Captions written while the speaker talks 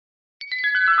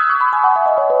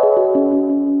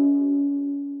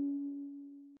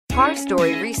Car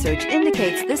Story research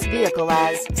indicates this vehicle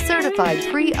as certified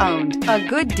pre-owned. A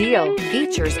good deal.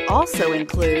 Features also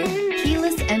include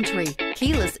keyless entry,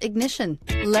 keyless ignition,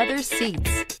 leather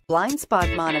seats, blind spot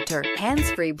monitor,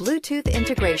 hands-free Bluetooth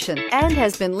integration, and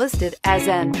has been listed as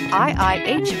an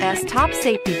IIHS top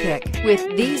safety pick. With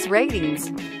these ratings,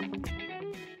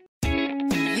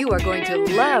 you are going to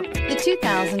love the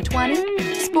 2020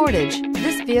 Sportage.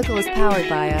 This vehicle is powered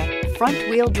by a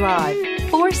front-wheel drive,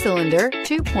 4-cylinder,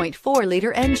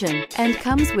 2.4-liter engine, and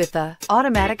comes with a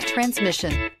automatic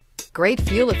transmission. Great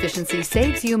fuel efficiency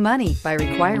saves you money by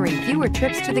requiring fewer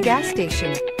trips to the gas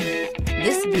station.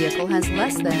 This vehicle has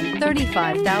less than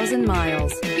 35,000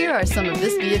 miles. Here are some of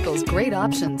this vehicle's great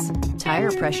options: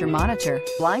 tire pressure monitor,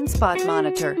 blind spot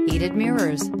monitor, heated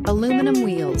mirrors, aluminum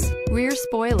wheels, rear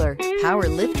spoiler, power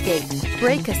liftgate,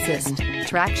 brake assist,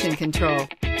 traction control,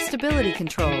 stability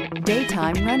control,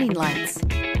 daytime running lights.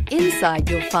 Inside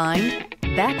you'll find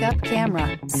backup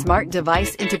camera, smart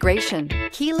device integration,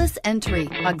 keyless entry,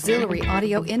 auxiliary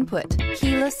audio input,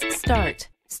 keyless start,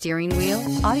 steering wheel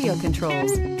audio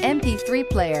controls, MP3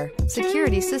 player,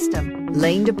 security system,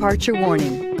 lane departure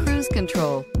warning, cruise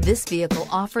control. This vehicle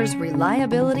offers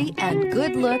reliability and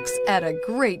good looks at a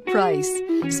great price.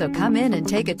 So come in and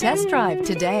take a test drive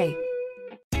today.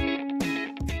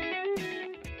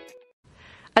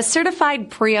 A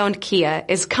certified pre-owned Kia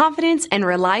is confidence and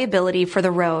reliability for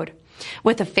the road.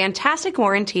 With a fantastic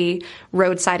warranty,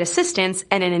 roadside assistance,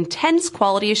 and an intense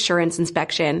quality assurance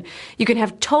inspection, you can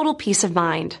have total peace of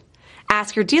mind.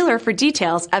 Ask your dealer for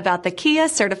details about the Kia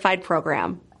Certified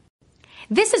program.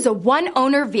 This is a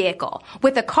one-owner vehicle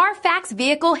with a CARFAX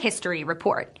Vehicle History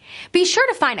Report. Be sure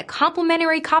to find a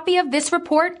complimentary copy of this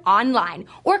report online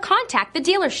or contact the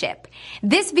dealership.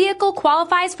 This vehicle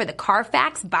qualifies for the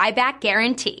CARFAX Buyback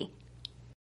Guarantee.